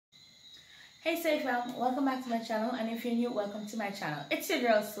Hey Soy Fam, welcome back to my channel, and if you're new, welcome to my channel. It's your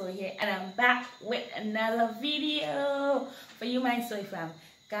girl Soy here, and I'm back with another video for you, my Soy Fam.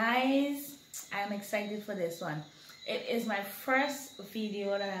 Guys, I'm excited for this one. It is my first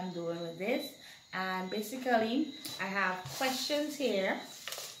video that I'm doing with this, and basically I have questions here.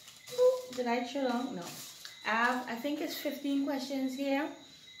 Ooh, did I show them? No. I think it's 15 questions here,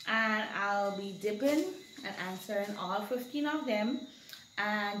 and I'll be dipping and answering all 15 of them.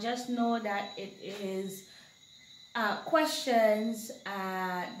 And just know that it is questions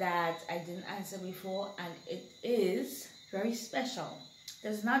that I didn't answer before, and it is very special.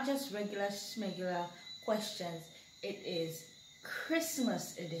 There's not just regular questions, it is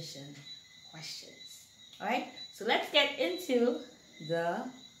Christmas edition questions. Alright, so let's get into the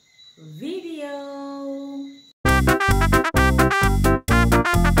video.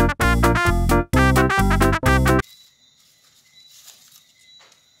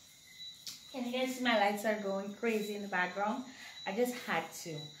 Can you guys see my lights are going crazy in the background? I just had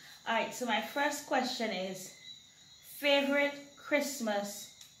to. Alright, so my first question is favorite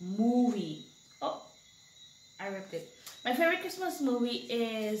Christmas movie. Oh, I ripped it. My favorite Christmas movie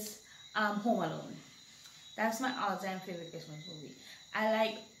is Home Alone. That's my all-time favorite Christmas movie. I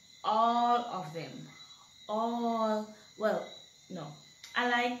like all of them. I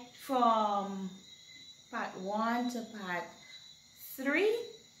like from part 1 to part 3.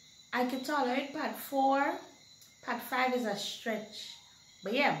 I could tolerate part 4. Part 5 is a stretch.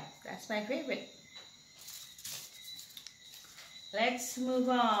 But yeah, that's my favorite. Let's move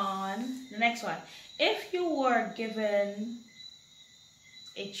on. The next one. If you were given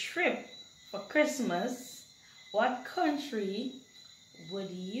a trip for Christmas, what country would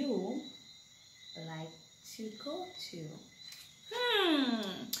you like to go to?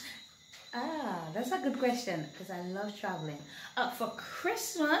 That's a good question because I love traveling. For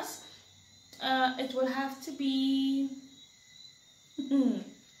Christmas, it will have to be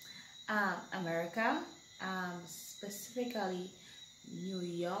America, specifically New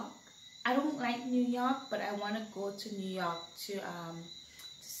York. I don't like New York, but I want to go to New York to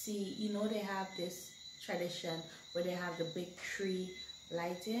see, you know, they have this tradition where they have the big tree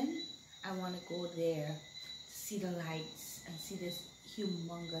lighting. I want to go there to see the lights and see this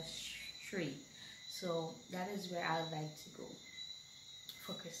humongous tree. So that is where I would like to go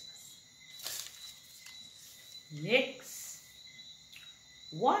for Christmas. Next,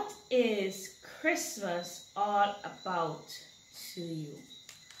 what is Christmas all about to you?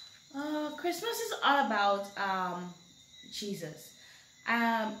 Christmas is all about Jesus.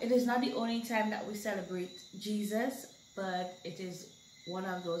 It is not the only time that we celebrate Jesus, but it is one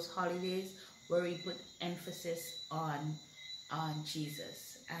of those holidays where we put emphasis on Jesus.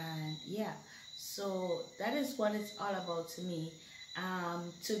 And yeah, so that is what it's all about to me.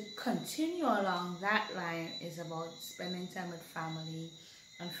 To continue along that line is about spending time with family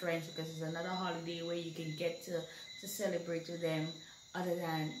and friends, because it's another holiday where you can get to celebrate with them, other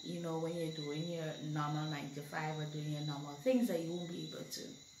than, you know, when you're doing your normal 9 to 5 or doing your normal things that you won't be able to.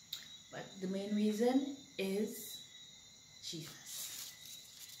 But the main reason is Jesus.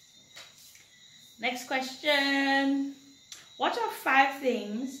 Next question. What are 5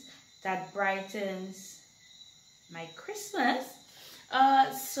 things that brightens my Christmas?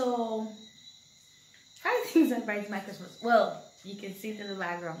 So 5 things that brightens my Christmas. Well, you can see it in the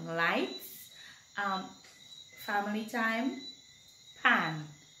background. Lights, family time, pan,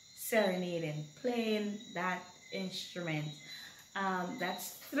 serenading, playing that instrument.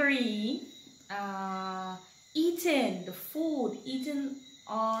 That's 3. Eating the food, eating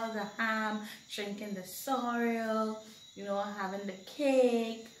all the ham, drinking the sorrel, you know, having the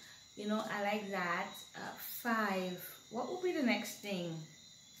cake, you know, I like that. 5. What would be the next thing?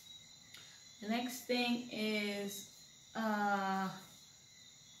 The next thing is, well,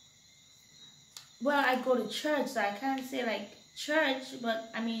 I go to church, so I can't say like church, but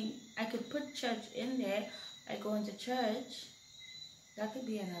I mean, I could put church in there. I go into church. That could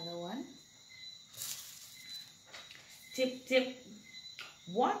be another one. Tip.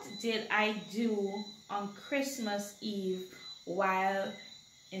 What did I do on Christmas Eve while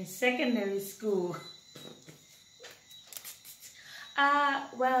in secondary school?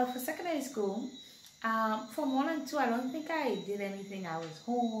 Well, for secondary school, from 1 and 2, I don't think I did anything. I was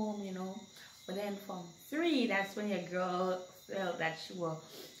home, you know. But then from 3, that's when your girl felt that she was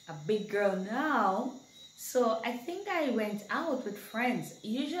a big girl now. So I think I went out with friends.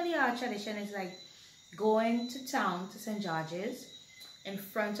 Usually our tradition is like going to town, to St. George's, in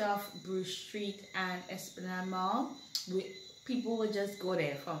front of Bruce Street and Esplanade Mall. People would just go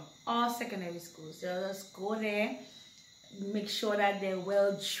there from all secondary schools. They'll just go there, make sure that they're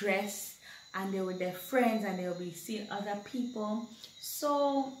well dressed, and they're with their friends, and they'll be seeing other people.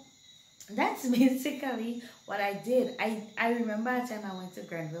 So that's basically what I did. I remember a time I went to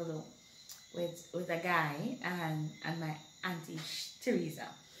Granville with a guy and my auntie Teresa.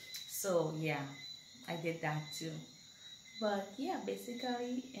 So yeah, I did that too. But yeah,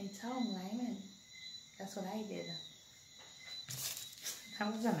 basically in town, Lyman. That's what I did.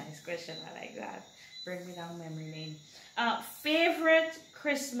 That was a nice question. I like that. Bring me down memory lane. Favorite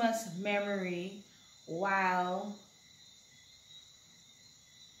Christmas memory while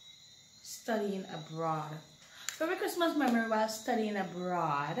studying abroad. Favorite Christmas memory while studying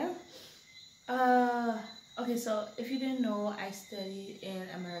abroad. Okay, so if you didn't know, I studied in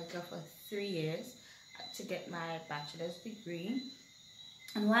America for 3 years to get my bachelor's degree.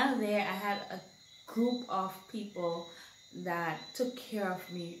 And while there, I had a group of people that took care of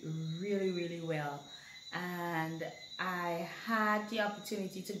me really, really well. And I had the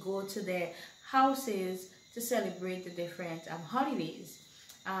opportunity to go to their houses to celebrate the different holidays.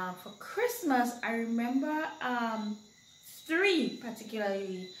 For Christmas, I remember 3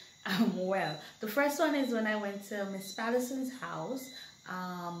 particularly well. The first one is when I went to Miss Patterson's house.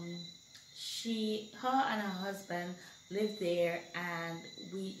 Her and her husband lived there, and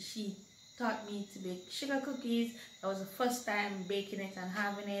she taught me to bake sugar cookies. That was the first time baking it and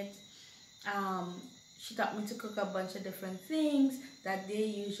having it. She taught me to cook a bunch of different things that they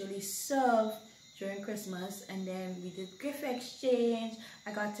usually serve during Christmas, and then we did gift exchange.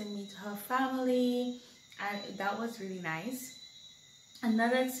 I got to meet her family, and that was really nice.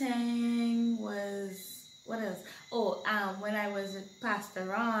 Another thing was, what else? Oh, when I was with Pastor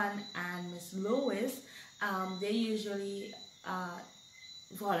Ron and Miss Lois, they usually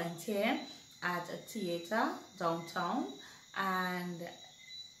volunteer at a theater downtown, and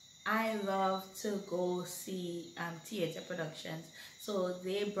I love to go see theater productions. So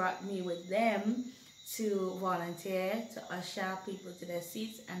they brought me with them to volunteer, to usher people to their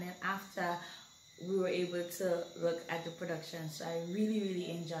seats, and then after we were able to look at the production. So I really, really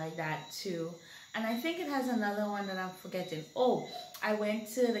enjoyed that too. And I think it has another one that I'm forgetting. Oh, I went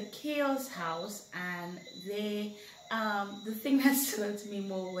to the Kale's house, and they the thing that stood out to me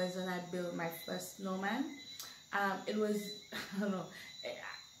more was when I built my first snowman. It was, I don't know,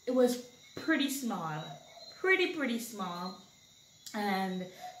 it was pretty small, pretty small, and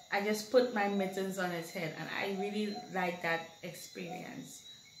I just put my mittens on its head, and I really liked that experience.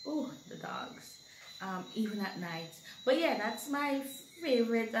 Oh, the dogs, even at night. But yeah, that's my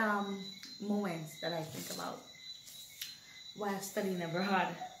favorite moments that I think about while studying abroad.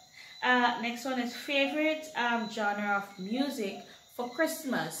 Next one is favorite genre of music for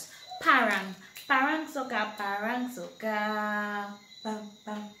Christmas. Parang soca, bam, bam,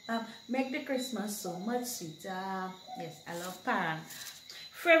 bam. Make the Christmas so much sweeter. Yes, I love parang.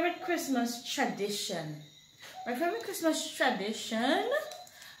 Favorite Christmas tradition. My favorite Christmas tradition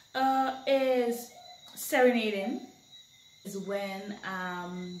is serenading. Is when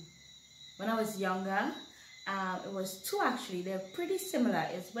I was younger. It was 2 actually. They're pretty similar.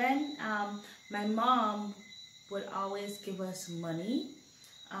 It's when my mom would always give us money.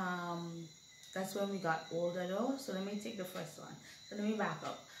 That's when we got older though. So let me take the first one. So let me back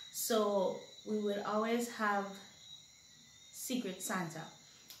up. So we would always have Secret Santa,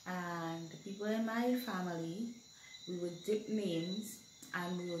 and the people in my family, we would dip names,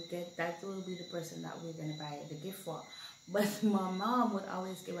 and we would get, that will be the person that we're gonna buy the gift for. But my mom would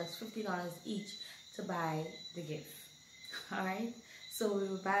always give us $50 each to buy the gift. All right, so we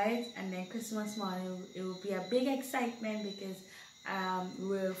would buy it, and then Christmas morning it will be a big excitement because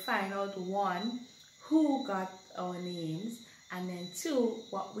we'll find out 1, who got our names, and then 2,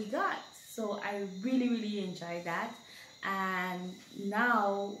 what we got. So I really enjoyed that. And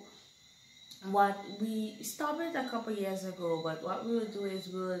now, what we stopped it a couple years ago, but what we would do is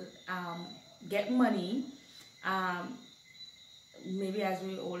we would get money. Maybe as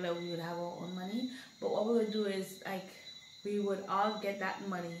we older we would have our own money, but what we would do is, like, we would all get that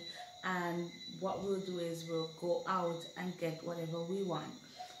money, and what we'll do is we'll go out and get whatever we want.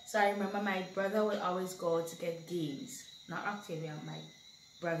 So I remember my brother would always go out to get games. Not Octavian, my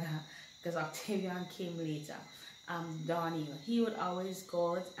brother, because Octavian came later. Donnie, he would always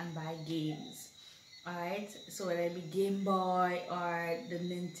go out and buy games. Alright, so whether it be Game Boy or the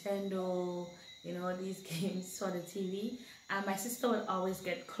Nintendo, you know, these games for the TV. And my sister would always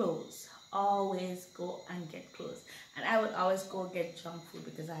get clothes. Always go and get clothes. And I would always go get junk food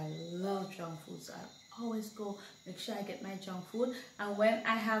because I love junk food. So I always go make sure I get my junk food. And when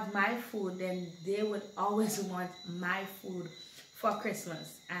I have my food, then they would always want my food for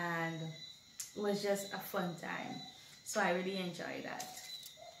Christmas. And it was just a fun time. So I really enjoyed that.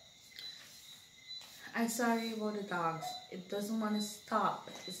 I'm sorry about the dogs. It doesn't want to stop.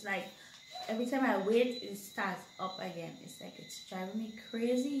 It's like every time I wait, it starts up again. It's like it's driving me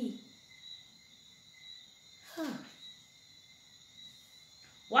crazy.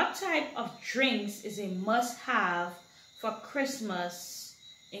 What type of drinks is a must-have for Christmas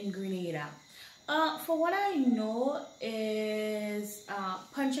in Grenada? For what I know is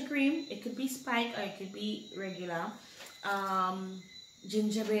punch cream. It could be spiked or it could be regular.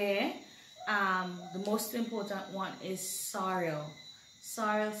 Ginger beer. The most important one is sorrel.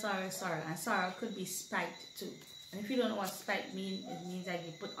 Sorrel. And sorrel could be spiked too. And if you don't know what spiked means, it means that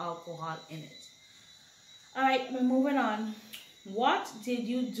you put alcohol in it. Alright, we're moving on. What did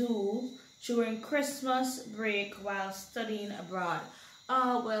you do during Christmas break while studying abroad?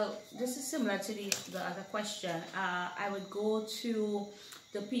 Well, this is similar to the other question. I would go to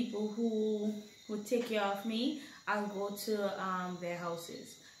the people who would take care of me. I'll go to their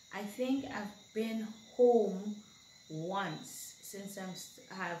houses. I think I've been home once since I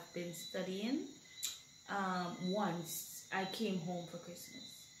have been studying. Once I came home for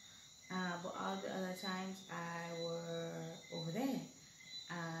Christmas. But all the other times I were over there,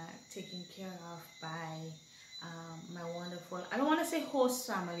 taken care of by my wonderful, I don't want to say host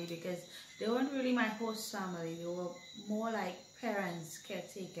family because they weren't really my host family. They were more like parents,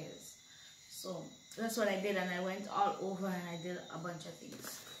 caretakers. So that's what I did, and I went all over and I did a bunch of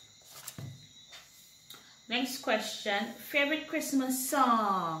things. Next question, favorite Christmas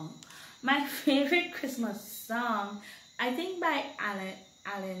song. My favorite Christmas song, I think by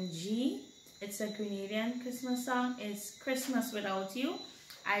Alan G. It's a Grenadian Christmas song. It's Christmas Without You.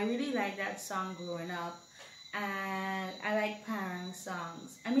 I really like that song growing up. And I like parang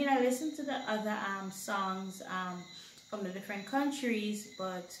songs. I mean, I listen to the other songs from the different countries,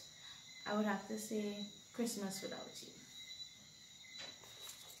 but I would have to say Christmas Without You.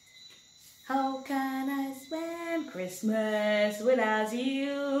 How can I spend Christmas without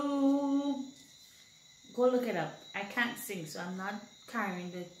you? Go look it up. I can't sing, so I'm not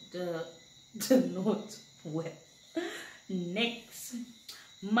carrying the note well. Next,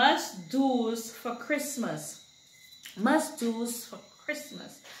 must-dos for Christmas. Must-dos for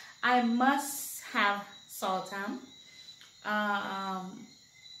Christmas. I must have sultan. Well,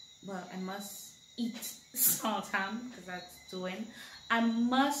 I must eat sultan because that's doing. I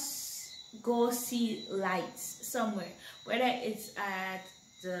must go see lights somewhere, whether it's at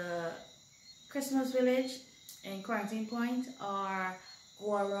the Christmas village in Quarantine Point or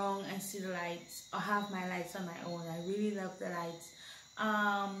go around and see the lights or have my lights on my own. I really love the lights.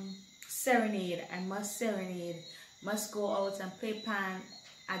 Serenade. I must serenade. Must go out and play pan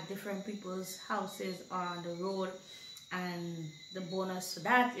at different people's houses or on the road, and the bonus to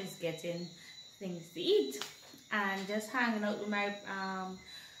that is getting things to eat and just hanging out with my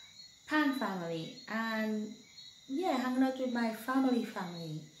pan family, and yeah, hanging out with my family.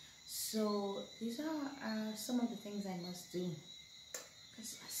 So these are some of the things I must do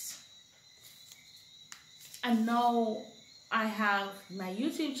Christmas. And now I have my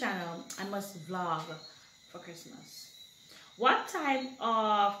YouTube channel. I must vlog for Christmas. What type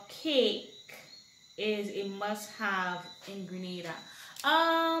of cake is a must-have in Grenada?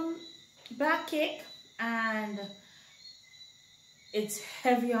 Black cake, and it's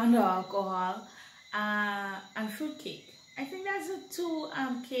heavy on the alcohol, and fruit cake. I think that's the two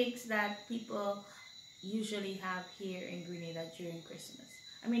cakes that people usually have here in Grenada during Christmas.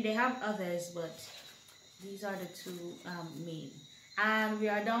 I mean, they have others, but these are the two main. And we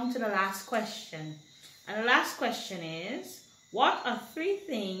are down to the last question. And the last question is, what are 3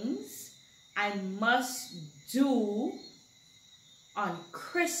 things I must do on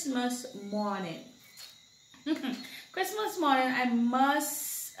Christmas morning? Christmas morning, I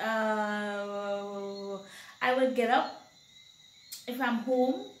must, I would get up. If I'm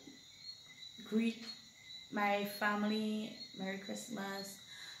home, greet my family, Merry Christmas.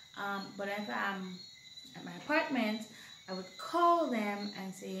 But if I'm at my apartment, I would call them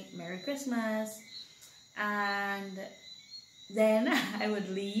and say Merry Christmas. And then I would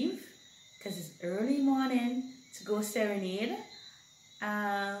leave because it's early morning to go serenade.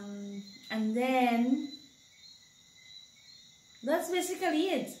 And then that's basically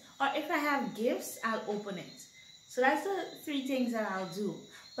it. Or if I have gifts, I'll open it. So that's the 3 things that I'll do.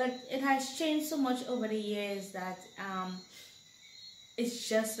 But it has changed so much over the years that it's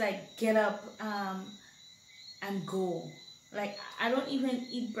just like get up and go. Like I don't even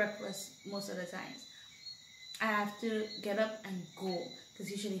eat breakfast most of the times. I have to get up and go because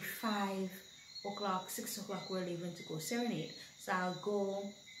usually 5 o'clock, 6 o'clock we're leaving to go serenade. So I'll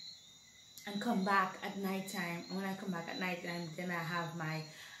go and come back at night time. And when I come back at night time, then I have my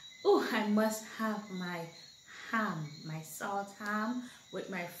I must have my ham, my salt ham with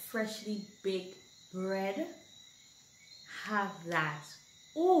my freshly baked bread. Have that.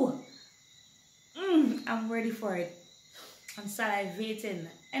 Ooh, I'm ready for it. I'm salivating.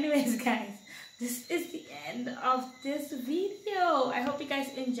 Anyways, guys, this is the end of this video. I hope you guys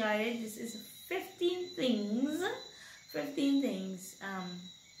enjoyed it. This is 15 things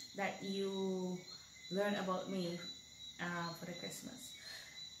that you learn about me for the Christmas.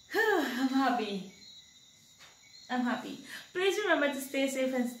 I'm happy. Please remember to stay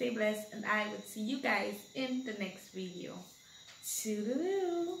safe and stay blessed, and I will see you guys in the next video.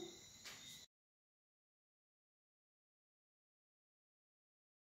 Toodaloo.